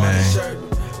 Hey, man.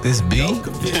 This beat?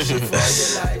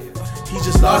 He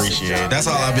just lost Appreciate it. That's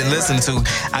all I've been listening to.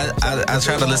 I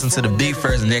try to listen to the beat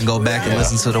first and then go back and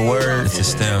listen to the words.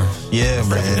 It's them. Yeah,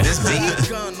 man. This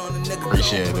beat,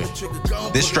 Appreciate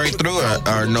it. this straight through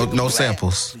or no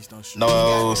samples.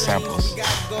 No samples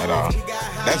at all.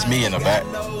 That's me in the back.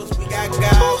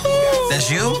 That's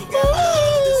you?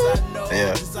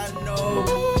 Yeah.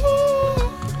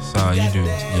 That's all you do.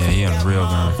 Yeah, he on the real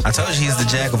man. I told you he's the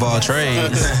jack of all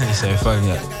trades. He said, fuck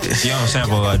it. You don't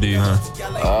sample a lot, do you, huh?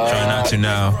 Try not to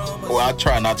now. Well, I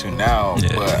try not to now,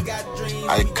 Yeah. but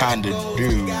I kind of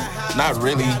do. Not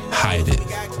really. Hide it.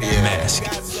 Yeah. Mask.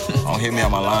 On Hit Me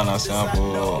On My Line, I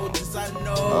sample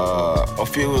a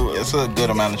few. It's a good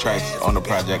amount of tracks on the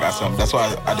project. I sample. That's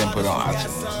why I didn't put it on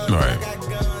iTunes. Right.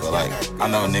 But like, I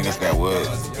know niggas that would.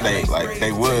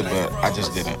 They would, but I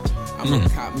just didn't.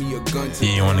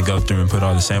 You want to go through and put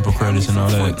all the sample credits and all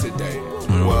that?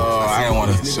 Well, I didn't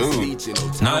want to get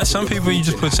sued. Nah, some people you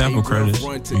just put sample credits.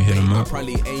 You hit them up. But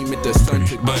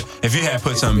if you had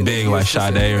put something big like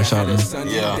Sade or something,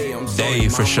 Yeah. they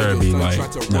for sure be like,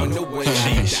 no.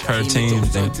 Her team,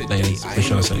 they for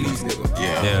sure say no.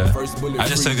 Yeah. Yeah. I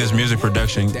just took this music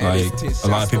production, like a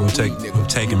lot of people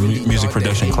taking music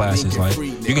production classes. Like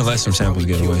you can let some samples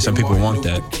get away. Some people want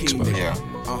that exposure. Yeah.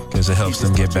 Because it helps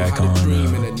them get back on,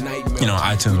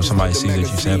 iTunes when somebody sees that you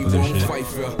sample their shit.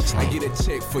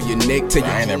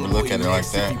 I ain't never looked at it like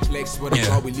that.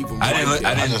 Yeah, I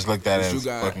I didn't just looked at it as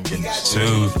fucking getting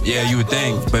sued. Yeah, you would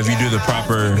think, but if you do the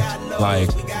proper, like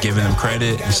giving them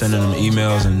credit and sending them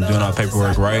emails and doing all the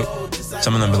paperwork right,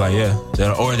 some of them be like, yeah,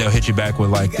 or they'll hit you back with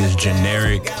like this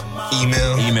generic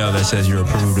email that says you're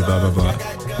approved, blah blah blah.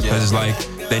 Because it's like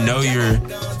they know you're.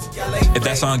 If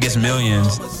that song gets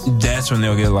millions, that's when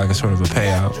they'll get like a sort of a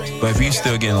payout. But if you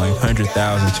still getting like 100,000,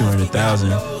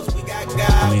 200,000,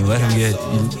 I mean, let him get,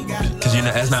 because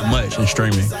that's not much in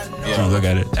streaming. When you look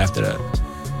at it after that.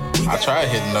 I tried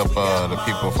hitting up the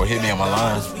people for Hit Me On My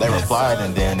Line. They replied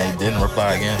and then they didn't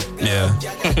reply again. Yeah.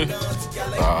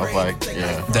 So I was like,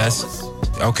 yeah. That's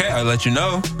okay. I let you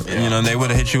know. Yeah. They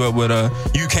would have hit you up with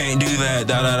you can't do that,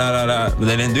 da da da da da. But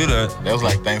they didn't do that. They was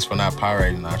like, thanks for not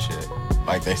pirating our shit.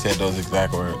 Like they said those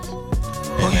exact words.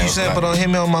 Who you sampled on Hit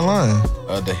Me On My Line?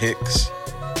 The Hicks.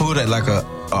 Who that, like a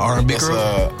R&B It's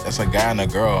girl? it's a guy and a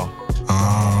girl.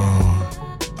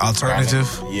 Alternative?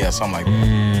 Yeah, something like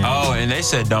that. Oh, and they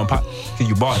said don't pop.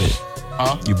 You bought it.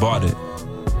 Huh? You bought it.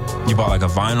 You bought like a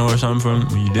vinyl or something from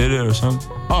when you did it or something?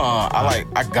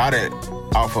 I got it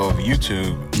off of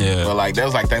YouTube. Yeah. But like, they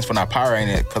was like, thanks for not pirating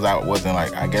it, because I wasn't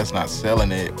like, I guess not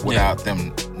selling it without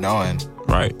them knowing.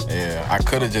 Right. Yeah. I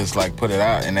could have just like put it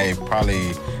out and they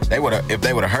would have, if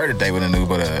they would have heard it, they would have knew,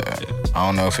 but I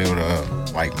don't know if it would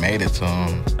have like made it to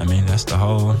them. I mean, that's the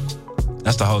whole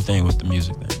thing with the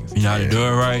music thing. If you know how to do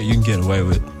it right, you can get away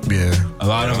with it. Yeah. A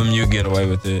lot of them, you get away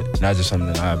with it. Not just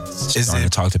something that I've started to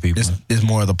talk to people. It's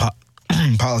more of the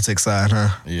politics side, huh?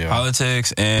 Yeah.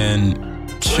 Politics and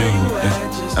shoot.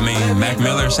 Mac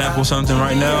Miller sampled something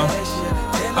right now.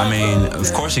 I mean,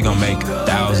 of course he gonna make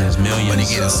thousands, millions. But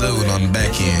he getting sued on the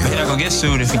back end. He's not gonna get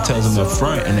sued if he tells them up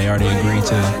front and they already agreed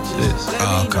to this.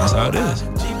 Oh, okay. That's how it is.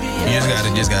 You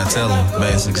just gotta tell them.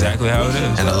 That's exactly how it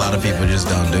is. And a lot of people just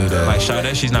don't do that. Like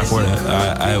Sade, she's not for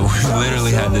that. I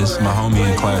literally had my homie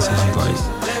in classes. He's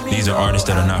like, these are artists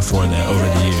that are not for that over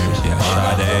the years.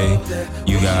 Yeah, Sade,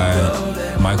 you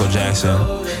got Michael Jackson.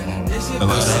 A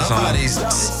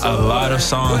lot of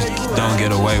songs don't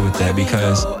get away with that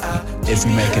because if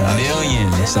you're making millions, you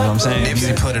know what I'm saying? If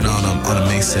you put it on a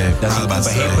mixtape, That's I was about to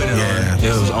but say. he put it on. It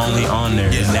was only on there.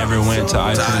 It never went to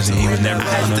iTunes, and he was never. I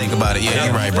had to think about it. Yeah,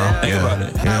 you're right, bro. Think about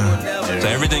it. Yeah. So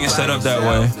everything is set up that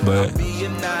way, but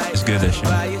it's good that you.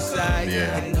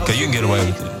 Yeah. Cause you can get away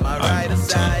with it. I'm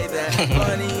telling you.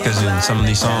 Because in some of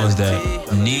these songs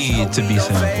that need to be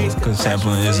sampled, because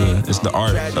sampling is the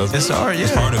art. It's the art, yeah.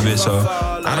 It's part of it. So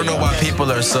I don't know why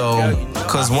people are so.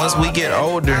 Because once we get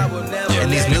older,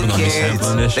 and these new people gonna be kids,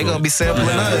 sampling this they shit. gonna be sampling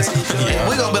us. And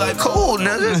we gonna be like, cool,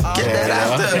 nigga, get that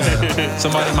out there.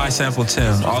 somebody might sample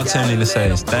Tim. All Tim need to say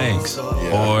is thanks.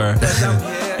 Or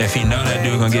if he know that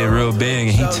dude gonna get real big,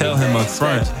 and he tell him up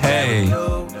front, hey,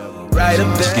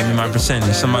 just give me my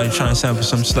percentage. Somebody trying to sample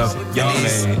some stuff y'all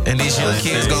made. And these young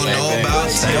kids gonna know about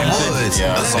Tim Woods,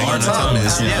 Lamar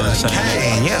Thomas,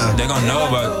 Kane, They're gonna know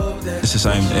about. It's the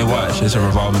same. They watch. It's a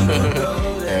revolving door.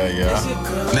 Yeah.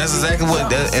 And that's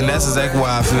exactly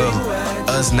why I feel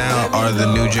us now are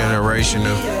the new generation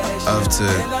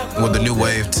with the new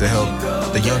wave to help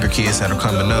the younger kids that are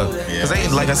coming up. Because they,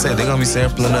 like I said, they're gonna be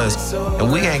sampling us,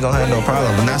 and we ain't gonna have no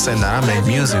problem. I'm not saying that I make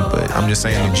music, but I'm just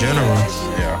saying in general.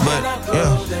 Yeah. But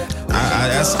yeah, I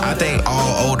I think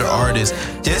all older artists,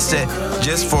 just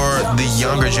for the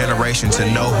younger generation to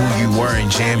know who you were and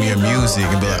jam your music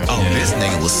and be like, oh, this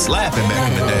nigga was slapping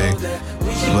back in the day.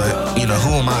 But you know,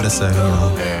 who am I to say? You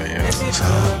know?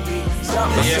 So,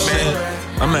 man.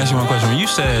 I'm gonna ask you one question. When you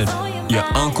said your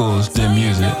uncles did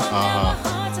music,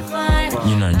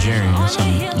 you're Nigerian, so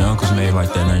your uncles made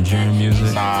like that Nigerian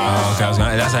music. Nah. Okay, that's how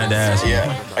I had to ask.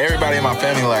 Yeah, everybody in my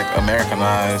family like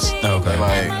Americanized. Okay.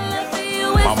 Like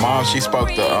my mom, she spoke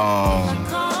the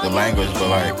language, but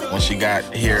like when she got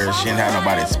here, she didn't have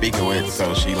nobody to speak it with,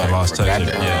 so she like lost touch. forgot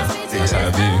that. Yeah, that's how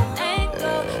it be.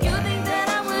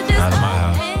 Not in my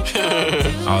house.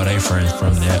 All they friends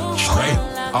from that straight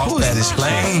off that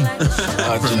plane.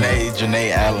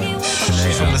 Janae Allen.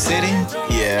 she's from the city?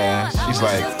 Yeah, she's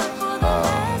like,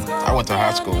 I went to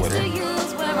high school with her.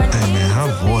 Hey man,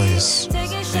 her voice.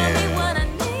 Yeah.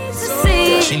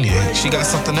 She got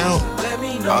something out?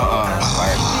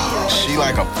 Like, she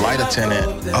like a flight attendant.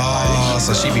 Oh,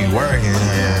 so she be working.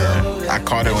 Yeah. I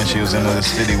caught her when she was in the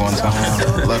city one time,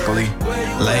 luckily.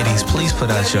 Ladies, please put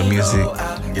out your music.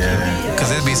 Yeah. Cause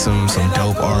there'd be some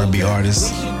dope R&B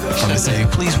artists from the city.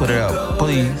 Please put it out,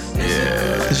 please.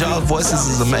 Yeah. Cause y'all voices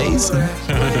is amazing.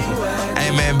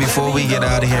 Hey man, before we get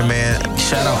out of here, man,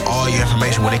 shout out all your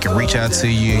information where they can reach out to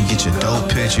you and get your dope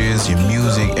pictures, your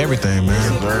music, everything,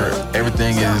 man.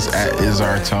 Everything is at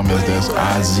Izzar Thomas. That's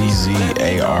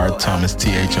IZZAR Thomas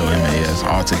THOMAS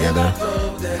all together.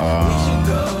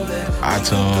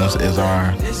 iTunes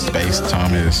Izzar space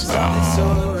Thomas.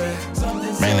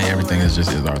 Mainly everything is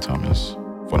just Izzar Thomas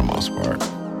for the most part.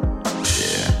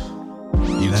 Yeah.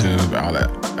 YouTube, all that.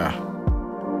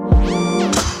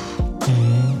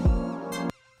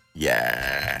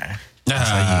 Yeah.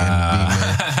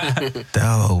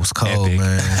 That was cold, Epic.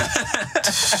 man.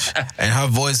 And her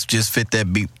voice just fit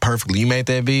that beat perfectly. You made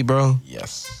that beat, bro?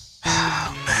 Yes. I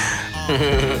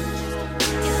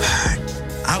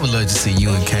would love to see you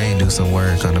and Kane do some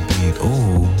work on the beat.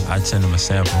 Ooh. I'd send them a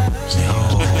sample.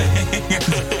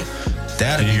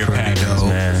 That'd be Your pretty patterns, dope.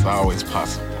 man. It's always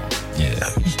possible. Yeah. I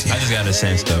just got a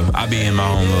sense though. I be in my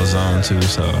own little zone too,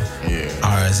 so. Yeah.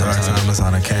 Alright, so Thomas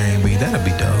on a Kane beat. That'd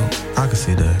be dope. I can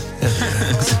see that.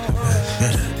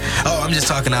 Oh, I'm just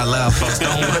talking out loud, folks.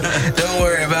 Don't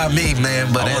worry about me,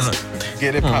 man. But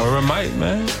Get it Where poppin'. with Mike,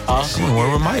 man. Where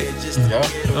with Mike? Yeah.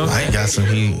 I got some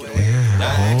heat.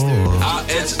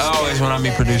 It's always when I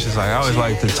meet producers, like I always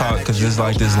like to talk because it's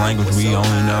like this language we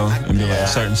only know, and be like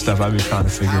certain stuff I be trying to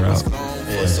figure out.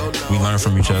 We learn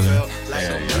from each other.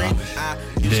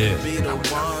 Yeah.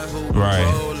 Right.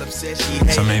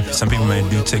 Some people may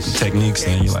do techniques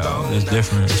and you're like, oh, it's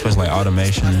different, especially like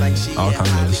automation and all kinds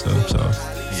of other stuff. So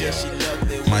Yeah.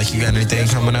 Mike, you got anything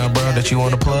coming out, bro, that you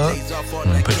want to plug?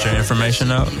 put your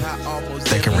information out.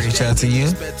 They can reach out to you.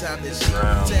 Come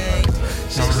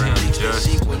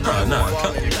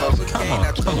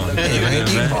on. Hey, man,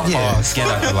 Get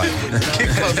out the light. Get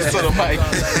closer to the mic.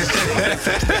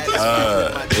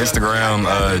 Instagram,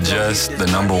 just the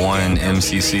 #1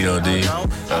 MCCOD.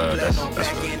 That's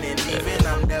really it.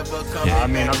 I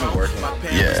mean, I've been working.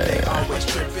 Yeah.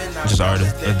 Just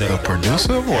artist. The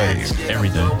producer of Wave.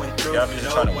 Everything. Yeah, I've been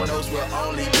trying to work.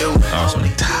 Awesome.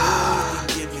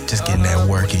 Just getting that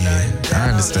work in. I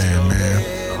understand, man.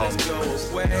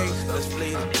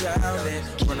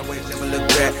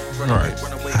 Right.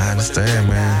 I understand,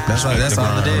 man. That's all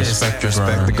it is.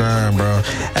 Respect the grind, bro.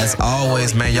 As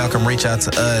always, man, y'all can reach out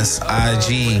to us.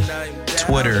 IG,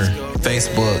 Twitter,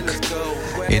 Facebook.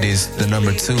 It is the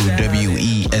number 2,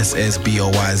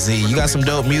 WESSBOYZ. You got some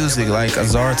dope music like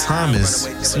Izzar Thomas.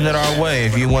 Send it our way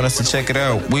if you want us to check it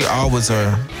out. We always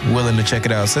are willing to check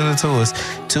it out. Send it to us,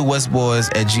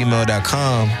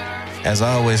 2westboys@gmail.com. As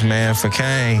always, man, for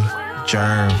Kane,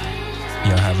 Germ.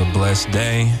 Y'all have a blessed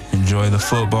day. Enjoy the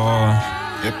football.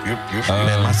 Yep.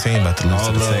 Man, my team about to lose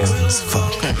to the Texans.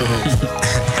 Fuck.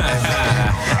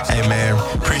 Hey, man.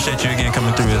 Appreciate you again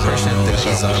coming through as Appreciate well. this,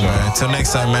 man. Until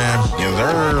next time, man. Yes,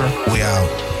 sir. We out.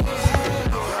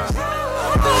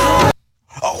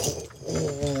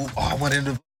 I wanted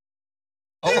that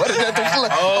to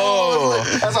flip. Oh.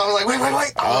 That's why I was like, wait.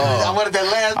 I wanted that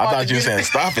last I thought you were saying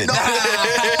stop it.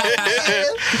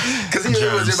 Because he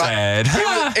was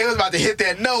about to hit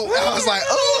that note. I was like,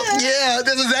 oh, yeah,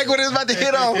 that's exactly what he was about to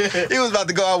hit on. He was about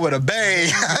to go out with a bang.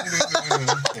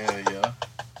 Yeah.